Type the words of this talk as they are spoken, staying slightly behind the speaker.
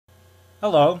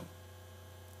Hello.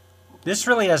 This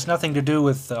really has nothing to do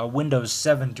with Windows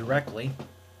 7 directly,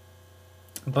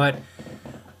 but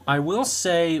I will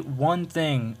say one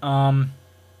thing.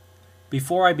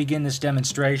 Before I begin this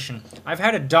demonstration, I've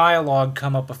had a dialogue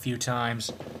come up a few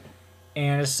times,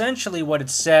 and essentially what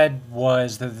it said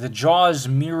was that the JAWS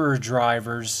mirror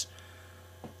drivers,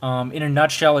 in a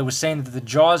nutshell, it was saying that the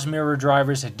JAWS mirror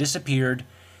drivers had disappeared,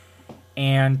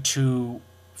 and to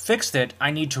fix it,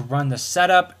 I need to run the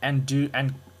setup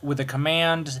and with a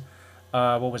command,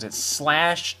 what was it,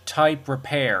 /type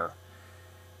repair.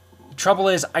 The trouble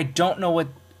is, I don't know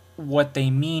what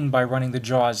they mean by running the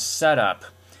JAWS setup.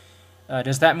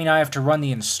 Does that mean I have to run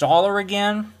the installer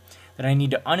again? That I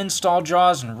need to uninstall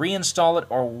JAWS and reinstall it,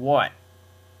 or what?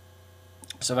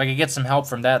 So if I could get some help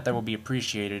from that, that would be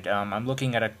appreciated. I'm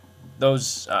looking at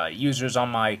those users on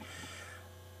my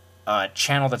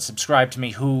channel that subscribe to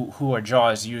me who are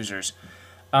JAWS users.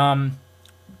 In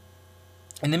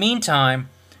the meantime,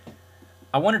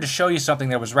 I wanted to show you something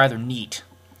that was rather neat.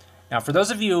 Now, for those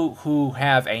of you who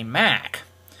have a Mac,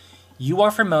 you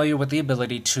are familiar with the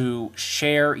ability to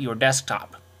share your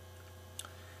desktop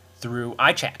through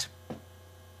iChat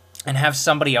and have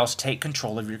somebody else take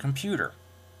control of your computer.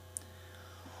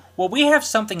 Well, we have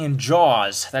something in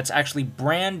JAWS that's actually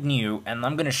brand new, and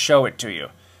I'm going to show it to you.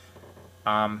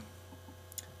 I'm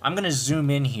going to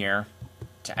zoom in here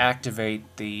to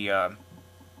activate the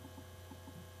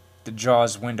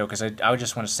JAWS window, because I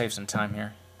just want to save some time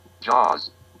here.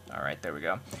 JAWS. Alright, there we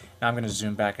go. Now I'm going to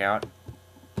zoom back out.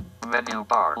 Menu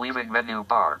bar. Leaving menu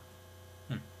bar.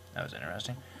 That was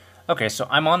interesting. Okay, so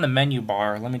I'm on the menu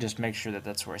bar. Let me just make sure that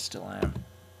that's where I still am.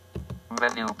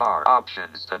 Menu bar.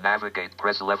 Options. To navigate,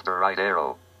 press left or right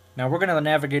arrow. Now we're going to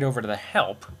navigate over to the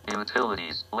help.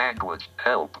 Utilities. Language.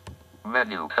 Help.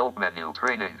 Menu. Help menu.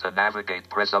 Training. To navigate,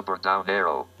 press up or down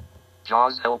arrow.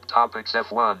 JAWS help topics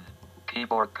F1.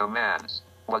 Keyboard commands.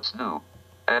 What's new?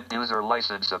 End user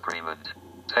license agreement.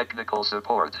 Technical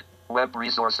support. Web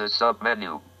resources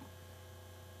submenu.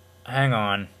 Hang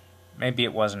on. Maybe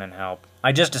it wasn't in help.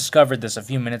 I just discovered this a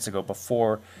few minutes ago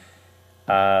before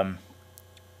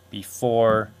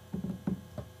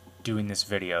doing this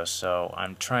video, so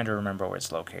I'm trying to remember where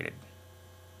it's located.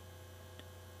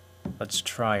 Let's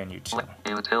try a new tool.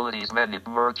 Utilities menu.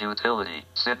 Merge utility.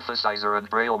 Synthesizer and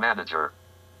Braille manager.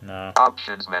 No.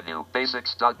 Options menu.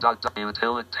 Basics ...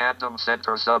 Utility tandem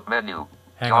center submenu.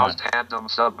 Hang on. JAWS tandem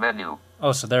submenu.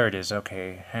 Oh, so there it is.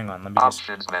 Okay, hang on. Let me just...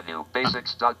 Options menu.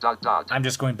 Basics ... I'm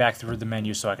just going back through the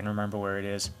menu so I can remember where it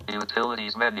is.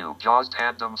 Utilities menu. JAWS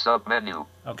tandem submenu.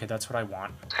 Okay, that's what I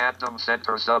want. Tandem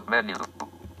center submenu.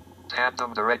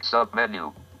 Tandem direct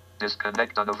submenu.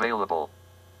 Disconnect unavailable.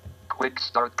 Quick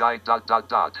start guide ...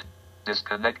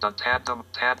 Disconnect on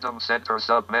tandem center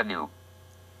submenu.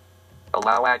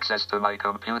 Allow access to my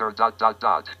computer ...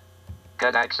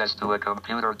 Get access to a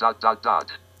computer ...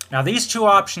 Now these two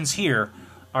options here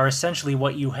are essentially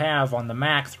what you have on the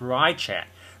Mac through iChat.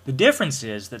 The difference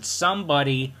is that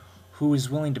somebody who is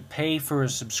willing to pay for a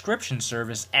subscription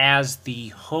service as the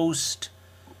host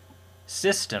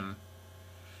system,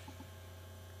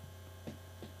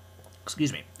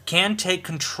 can take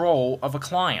control of a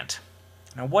client.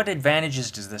 Now what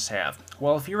advantages does this have?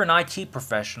 Well, if you're an IT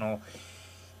professional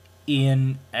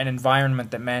in an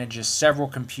environment that manages several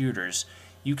computers,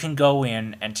 you can go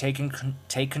in and take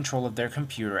control of their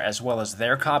computer as well as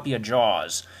their copy of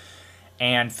JAWS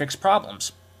and fix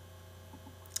problems.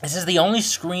 This is the only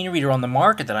screen reader on the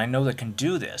market that I know that can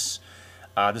do this.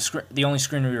 The only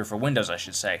screen reader for Windows, I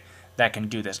should say, that can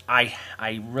do this. I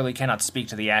really cannot speak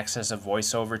to the access of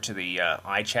VoiceOver to the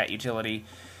iChat utility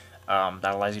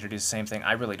that allows you to do the same thing.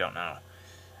 I really don't know.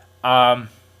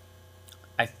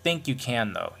 I think you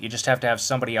can, though. You just have to have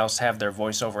somebody else have their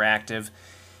VoiceOver active,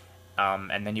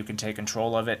 and then you can take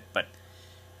control of it. But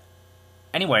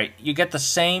anyway, you get the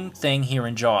same thing here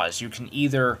in JAWS. You can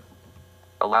either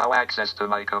allow access to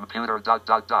my computer ...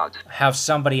 have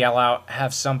somebody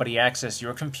access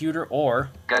your computer,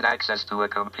 or get access to a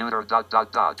computer ...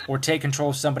 or take control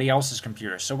of somebody else's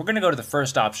computer. So we're going to go to the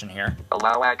first option here.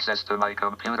 Allow access to my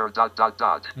computer ... I'm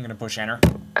going to push enter.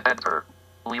 Enter.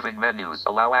 Leaving menus.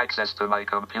 Allow access to my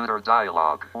computer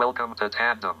dialog. Welcome to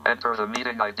Tandem. Enter the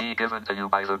meeting ID given to you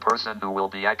by the person who will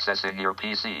be accessing your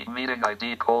PC. Meeting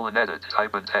ID : edit.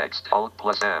 Type in text.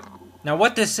 Alt+M. Now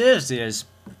what this is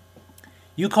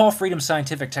you call Freedom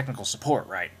Scientific Technical Support,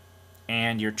 right?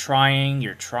 And you're trying,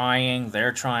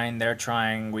 they're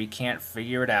trying, we can't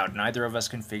figure it out. Neither of us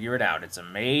can figure it out. It's a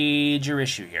major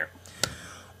issue here.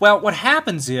 Well, what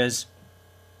happens is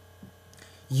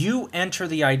you enter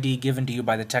the ID given to you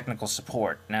by the technical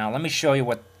support. Now, let me show you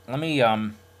what, now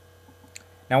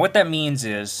what that means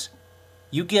is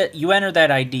You enter that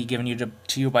ID given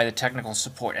to you by the technical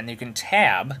support, and you can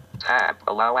tab. Tab,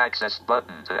 allow access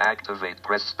button to activate,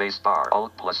 press spacebar,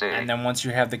 Alt plus A. And then once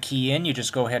you have the key in, you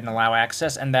just go ahead and allow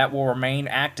access, and that will remain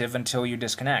active until you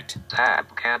disconnect.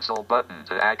 Tab, cancel button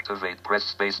to activate,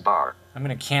 press spacebar. I'm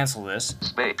going to cancel this.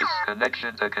 Space,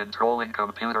 connection to controlling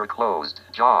computer closed,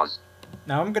 JAWS.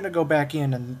 Now I'm going to go back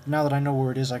in, and now that I know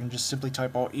where it is, I can just simply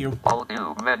type Alt U. Alt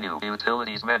U, menu,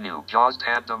 utilities menu, JAWS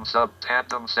tandem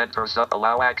center sub,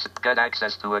 allow access, get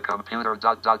access to a computer, ...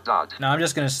 Now I'm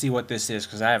just going to see what this is,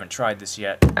 because I haven't tried this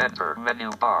yet. Enter,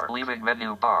 menu bar, leaving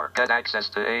menu bar, get access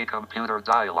to a computer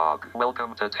dialog.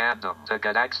 Welcome to Tandem. To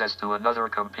get access to another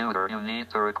computer, you need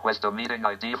to request a meeting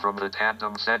ID from the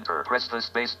Tandem Center. Press the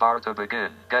space bar to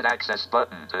begin. Get access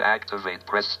button to activate,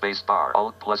 press space bar,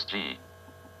 Alt plus G.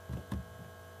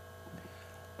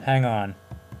 Hang on.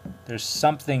 There's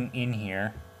something in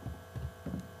here.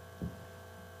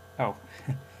 Oh.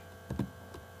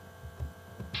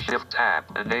 Shift tab.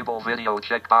 Enable video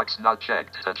checkbox not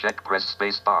checked. To check, press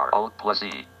spacebar. Alt plus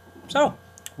E. So,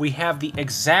 we have the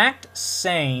exact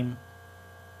same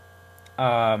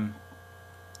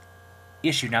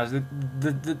issue. Now,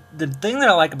 the thing that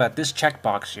I like about this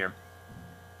checkbox here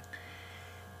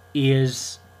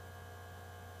is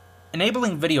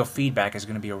enabling video feedback is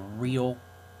going to be a real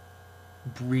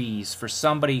breeze for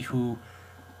somebody who,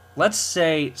 let's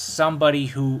say somebody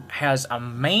who has a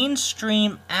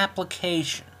mainstream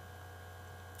application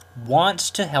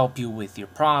wants to help you with your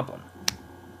problem,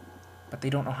 but they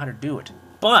don't know how to do it.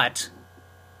 But,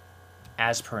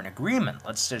 as per an agreement,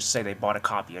 let's just say they bought a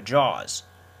copy of JAWS.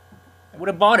 They would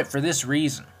have bought it for this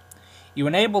reason. You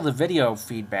enable the video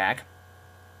feedback,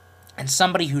 and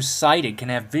somebody who's sighted can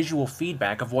have visual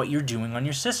feedback of what you're doing on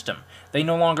your system. They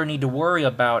no longer need to worry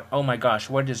about, oh my gosh,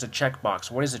 what is a checkbox?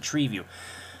 What is a tree view?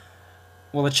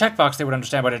 Well, a checkbox they would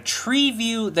understand, but a tree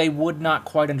view they would not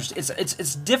quite understand.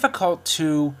 It's difficult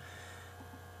to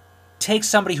take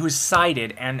somebody who's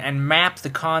sighted and map the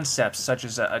concepts such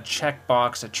as a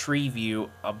checkbox, a tree view,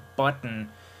 a button,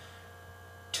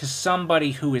 to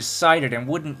somebody who is sighted and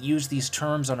wouldn't use these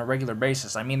terms on a regular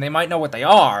basis. I mean, they might know what they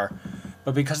are,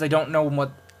 but because they don't know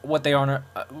what they are,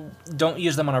 don't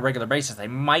use them on a regular basis, they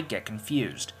might get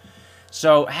confused.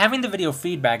 So having the video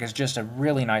feedback is just a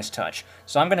really nice touch.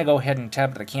 So I'm going to go ahead and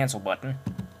tap the cancel button.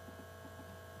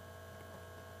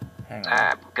 Hang on.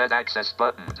 Tab, get access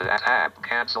button to tab,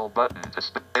 cancel button to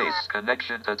space,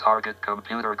 connection to target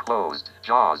computer closed,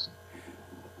 JAWS.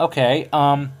 Okay,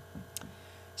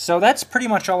 so that's pretty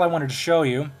much all I wanted to show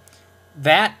you.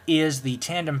 That is the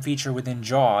tandem feature within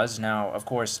JAWS. Now, of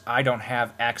course, I don't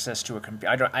have access to a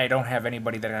computer. I don't have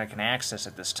anybody that I can access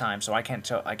at this time, so I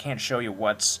can't show you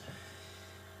what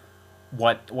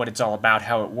it's all about,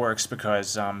 how it works,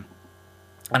 because I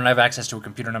don't have access to a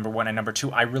computer, number one, and number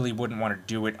two, I really wouldn't want to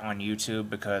do it on YouTube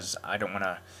because I don't want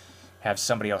to have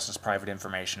somebody else's private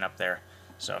information up there.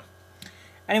 So,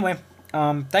 anyway,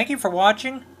 thank you for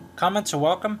watching. Comments are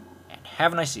welcome, and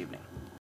have a nice evening.